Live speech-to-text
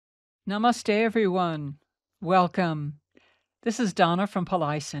Namaste, everyone. Welcome. This is Donna from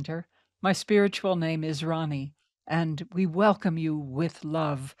Pillai Center. My spiritual name is Rani, and we welcome you with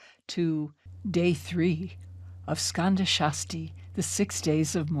love to Day 3 of Skanda Shasti, the 6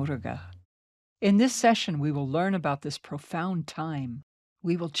 days of Muruga. In this session, we will learn about this profound time.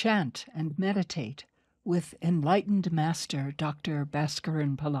 We will chant and meditate with enlightened master Dr.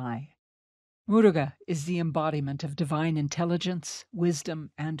 Bhaskaran Pillai. Muruga is the embodiment of divine intelligence,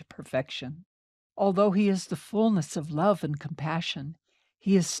 wisdom, and perfection. Although he is the fullness of love and compassion,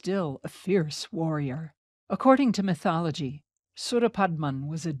 he is still a fierce warrior. According to mythology, Surapadman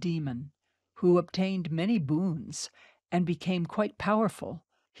was a demon who obtained many boons and became quite powerful.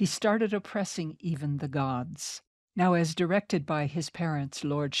 He started oppressing even the gods. Now, as directed by his parents,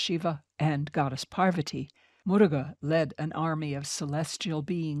 Lord Shiva and Goddess Parvati, Muruga led an army of celestial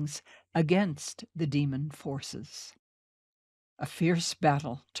beings against the demon forces. A fierce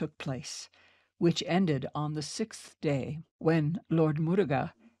battle took place, which ended on the 6th day when Lord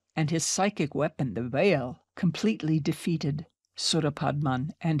Muruga and his psychic weapon, the veil, completely defeated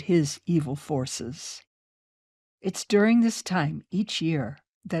Surapadman and his evil forces. It's during this time each year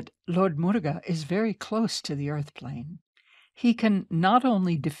that Lord Muruga is very close to the earthplane. He can not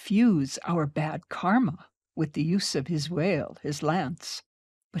only diffuse our bad karma with the use of his veil, his lance,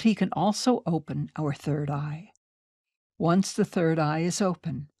 but he can also open our third eye. Once the third eye is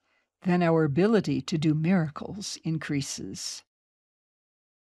open, then our ability to do miracles increases.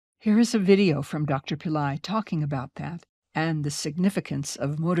 Here is a video from Dr. Pillai talking about that and the significance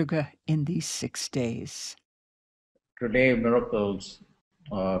of Muruga in these 6 days. Today, miracles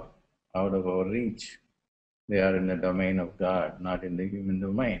are out of our reach. They are in the domain of God, not in the human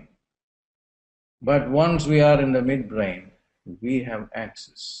domain. But once we are in the midbrain, we have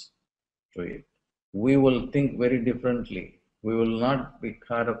access to it. We will think very differently. We will not be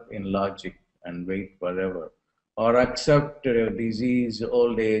caught up in logic and wait forever, or accept disease,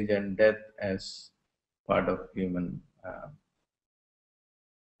 old age, and death as part of human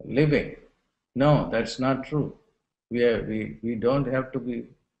living. No, that's not true. We don't have to be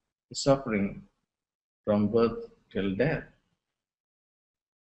suffering from birth till death.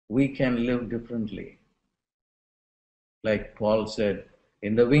 We can live differently. Like Paul said,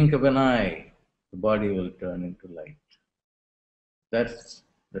 in the wink of an eye, the body will turn into light. That's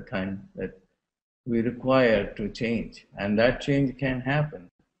the time that we require to change. And that change can happen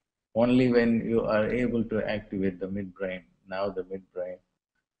only when you are able to activate the midbrain. Now the midbrain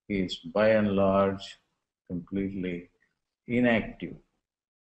is by and large completely inactive.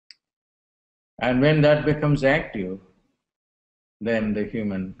 And when that becomes active, then the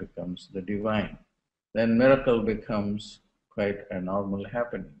human becomes the divine. Then miracle becomes quite a normal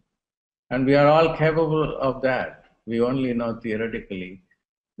happening. And we are all capable of that. We only know theoretically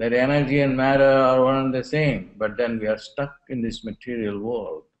that energy and matter are one and the same, but then we are stuck in this material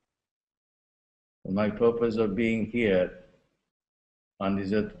world. My purpose of being here on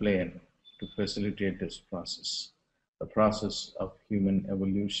this earth plane to facilitate this process, the process of human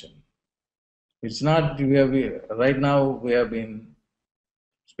evolution. It's not, right now we have been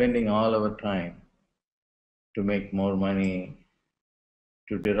spending all our time to make more money,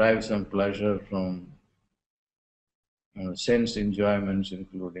 to derive some pleasure from sense enjoyments,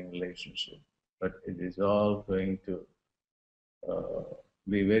 including relationship. But it is all going to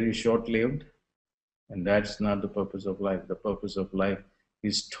be very short-lived, and that's not the purpose of life. The purpose of life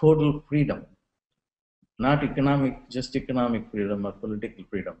is total freedom, not just economic freedom or political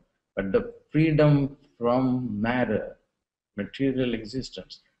freedom, but the freedom from matter, material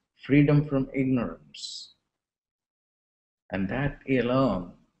existence, freedom from ignorance. And that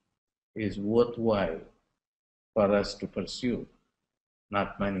alone is worthwhile for us to pursue,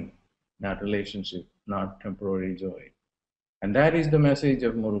 not money, not relationship, not temporary joy. And that is the message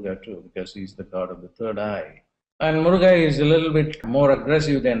of Muruga too, because he's the god of the third eye. And Muruga is a little bit more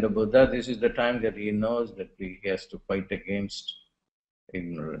aggressive than the Buddha. This is the time that he knows that he has to fight against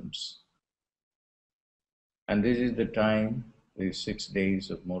ignorance. And this is the time, these 6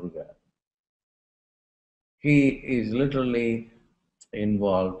 days of Muruga. He is literally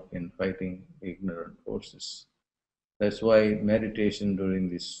involved in fighting ignorant forces. That's why meditation during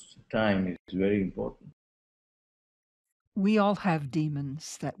this time is very important. We all have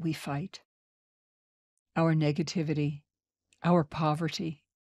demons that we fight. Our negativity, our poverty,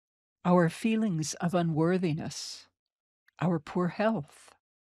 our feelings of unworthiness, our poor health.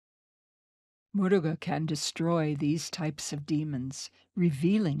 Muruga can destroy these types of demons,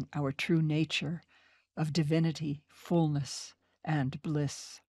 revealing our true nature of divinity, fullness, and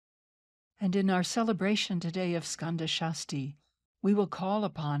bliss. And in our celebration today of Skanda Shasti, we will call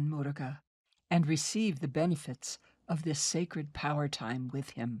upon Muruga and receive the benefits of this sacred power time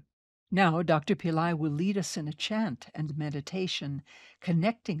with him. Now, Dr. Pillai will lead us in a chant and meditation,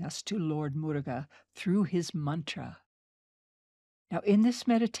 connecting us to Lord Muruga through his mantra. Now, in this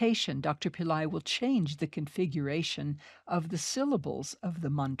meditation, Dr. Pillai will change the configuration of the syllables of the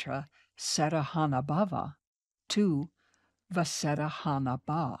mantra Sarahanabhava to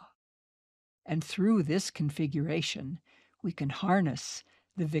Vasarahanabha. And through this configuration, we can harness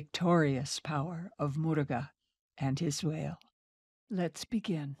the victorious power of Muruga and his whale. Let's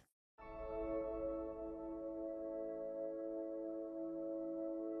begin.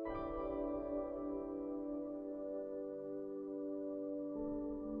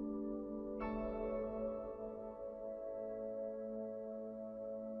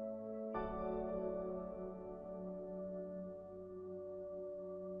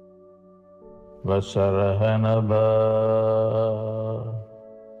 Vasarahanabha,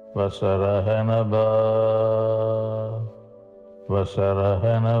 Vasarahanabha,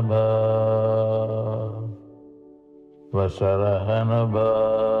 Vasarahanabha, Vasarahanabha,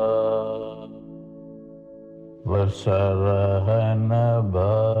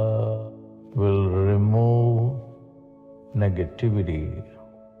 Vasarahanabha will remove negativity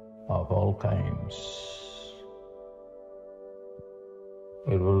of all kinds.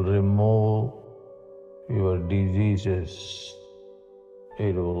 It will remove your diseases.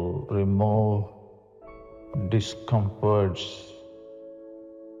 It will remove discomforts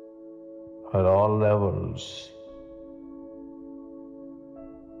at all levels.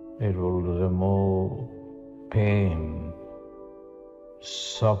 It will remove pain,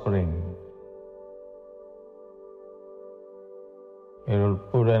 suffering. It will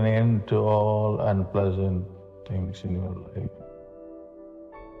put an end to all unpleasant things in your life.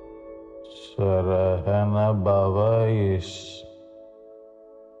 Sarahanabhava is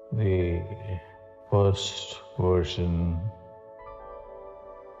the first version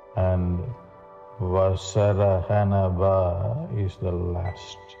and Vasarahanabha is the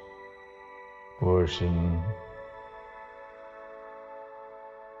last version.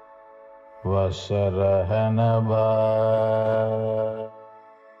 Vasarahanabha,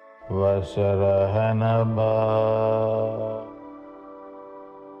 Vasarahanabha,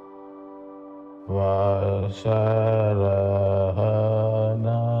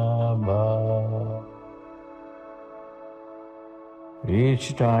 Vasarahanabha.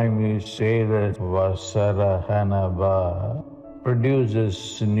 Each time you say that Vasarahanabha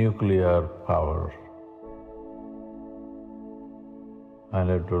produces nuclear power and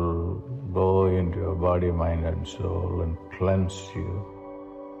it will go into your body, mind and soul and cleanse you.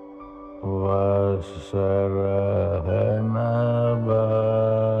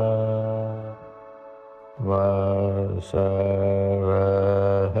 Vasarahanabha,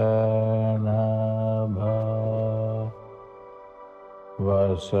 Vasarahanabha,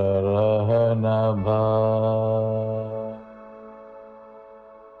 Vasarahanabha,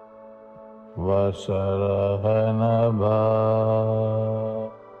 Vasarahanabha,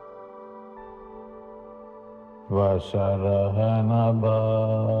 Vasarahanabha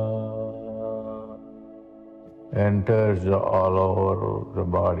enters all over the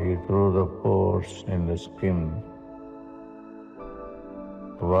body through the pores in the skin.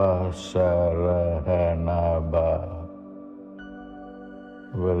 Vasarahanabha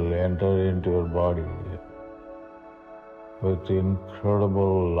will enter into your body with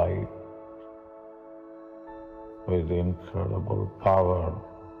incredible light, with incredible power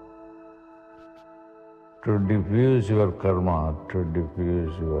to diffuse your karma, to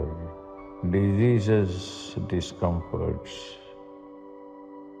diffuse your diseases, discomforts,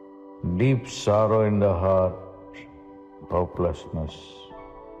 deep sorrow in the heart, hopelessness.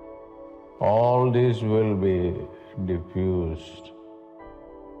 All these will be diffused.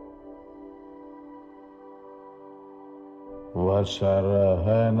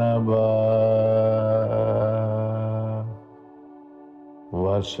 Vasarahanabha,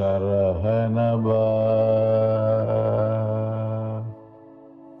 Vasarahanabha,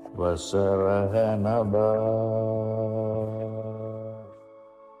 Vasarahanabha,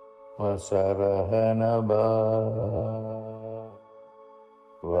 Vasarahanabha,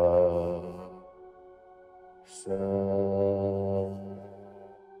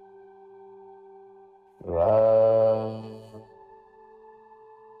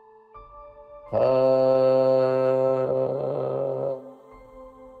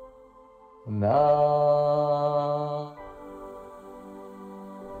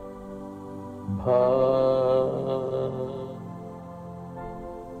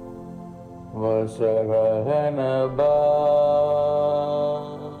 Vasarahanabha.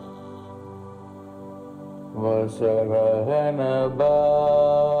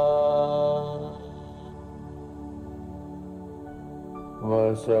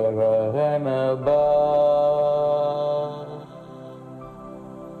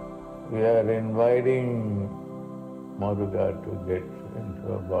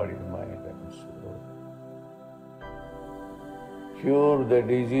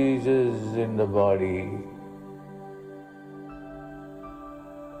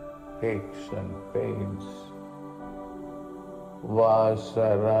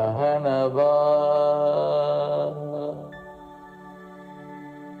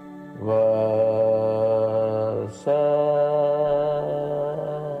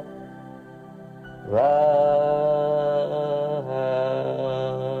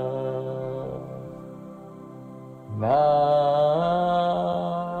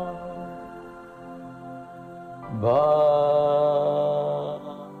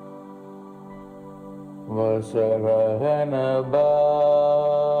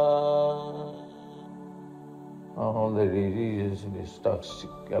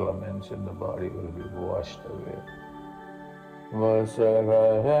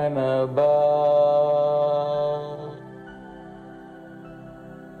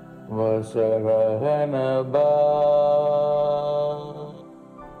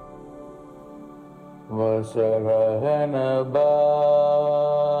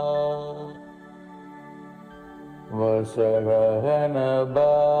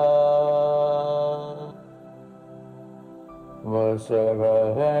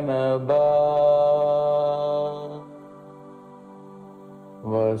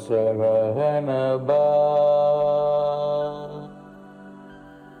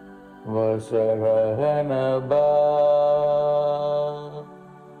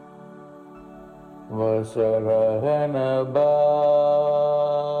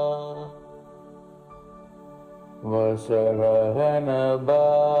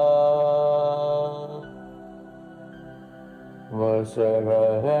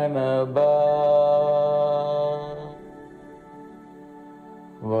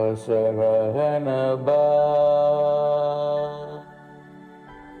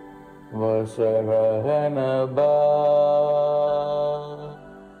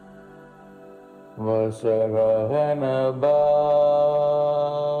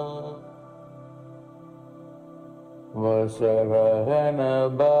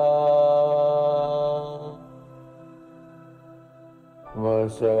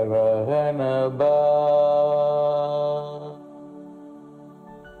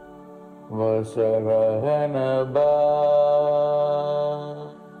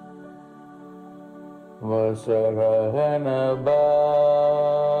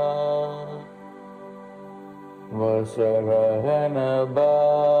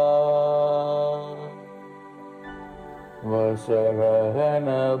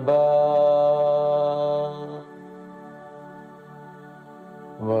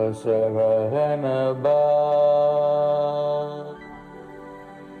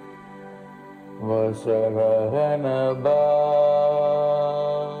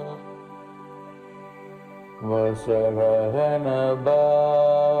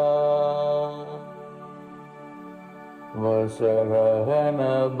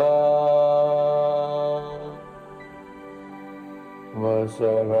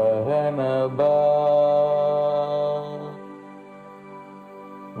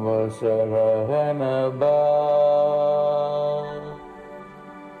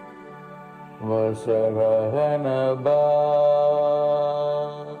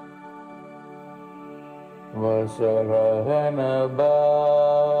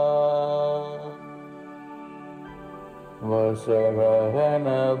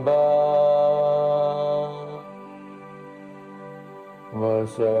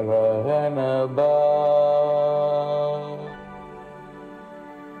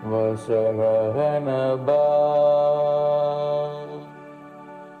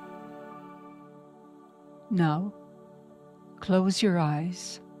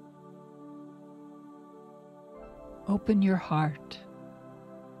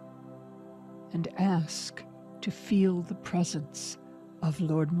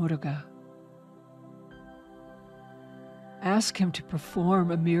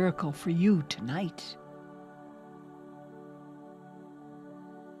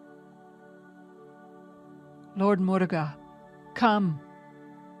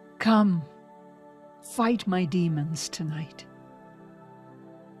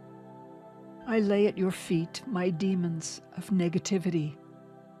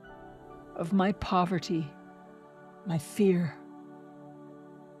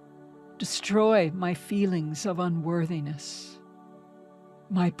 Destroy my feelings of unworthiness,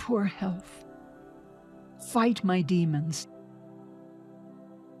 my poor health. Fight my demons.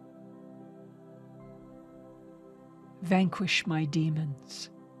 Vanquish my demons.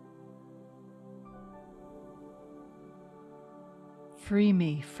 Free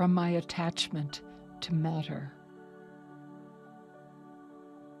me from my attachment to matter.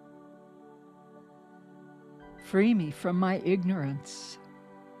 Free me from my ignorance.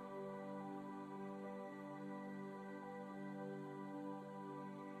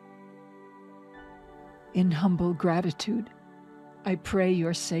 In humble gratitude, I pray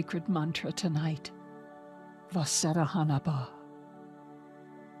your sacred mantra tonight. Vasarahanaba.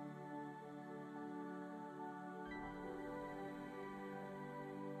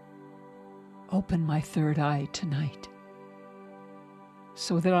 Open my third eye tonight,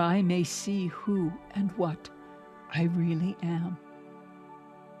 so that I may see who and what I really am,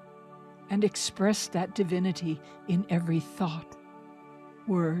 and express that divinity in every thought,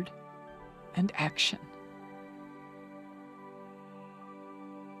 word, and action.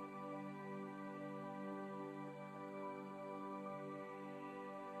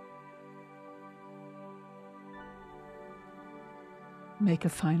 Make a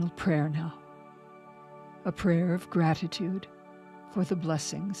final prayer now, a prayer of gratitude for the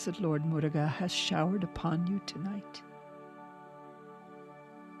blessings that Lord Muruga has showered upon you tonight.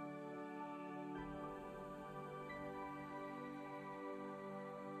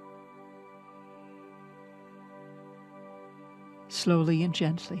 Slowly and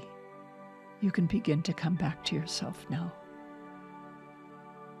gently, you can begin to come back to yourself now.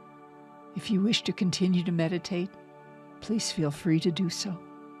 If you wish to continue to meditate, please feel free to do so.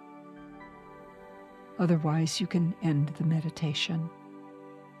 Otherwise, you can end the meditation.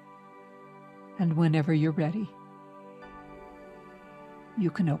 And whenever you're ready,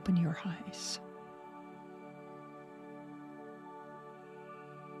 you can open your eyes.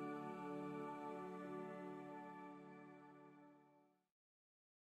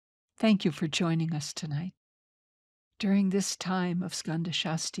 Thank you for joining us tonight. During this time of Skanda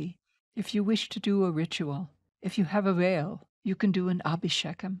Shasti, if you wish to do a ritual, if you have a veil, you can do an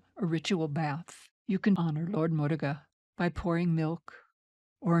abhishekam, a ritual bath. You can honor Lord Muruga by pouring milk,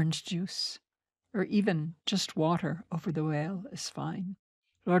 orange juice, or even just water over the veil is fine.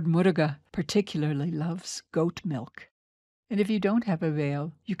 Lord Muruga particularly loves goat milk. And if you don't have a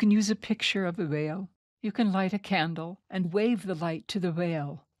veil, you can use a picture of a veil. You can light a candle and wave the light to the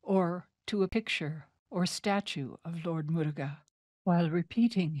veil or to a picture or statue of Lord Muruga while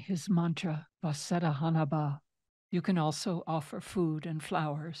repeating his mantra, Vasarahanaba. You can also offer food and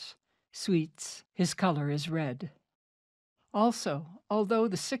flowers, sweets. His color is red. Also, although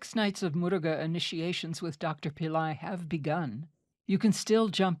the 6 nights of Muruga initiations with Dr. Pillai have begun, you can still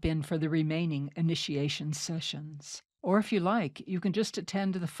jump in for the remaining initiation sessions. Or if you like, you can just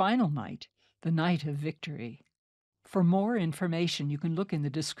attend the final night, the night of victory. For more information, you can look in the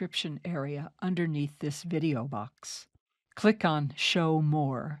description area underneath this video box. Click on Show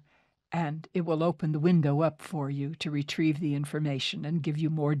More, and it will open the window up for you to retrieve the information and give you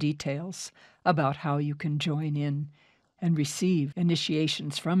more details about how you can join in and receive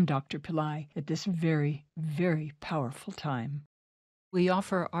initiations from Dr. Pillai at this very, very powerful time. We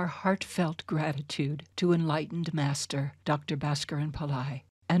offer our heartfelt gratitude to Enlightened Master Dr. Bhaskaran Pillai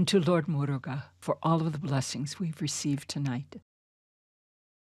and to Lord Muruga for all of the blessings we've received tonight.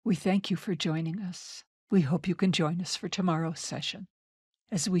 We thank you for joining us. We hope you can join us for tomorrow's session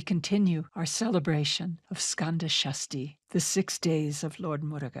as we continue our celebration of Skanda Shasti, the 6 days of Lord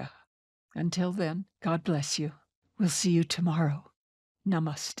Muruga. Until then, God bless you. We'll see you tomorrow.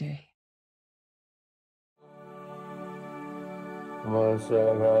 Namaste.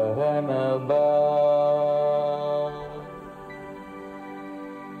 Vasarahanaba,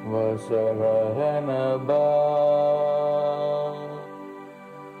 Vasarahanaba,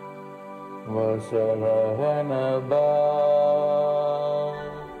 Vasarahanaba,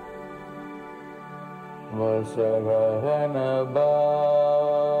 Vasarahanaba,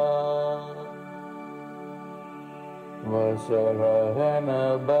 Vasarahanaba,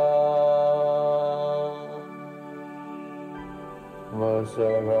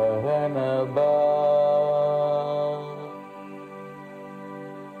 Vasarahanaba,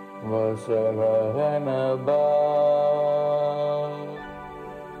 Vasarahanaba,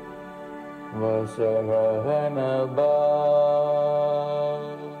 Vasarahanaba.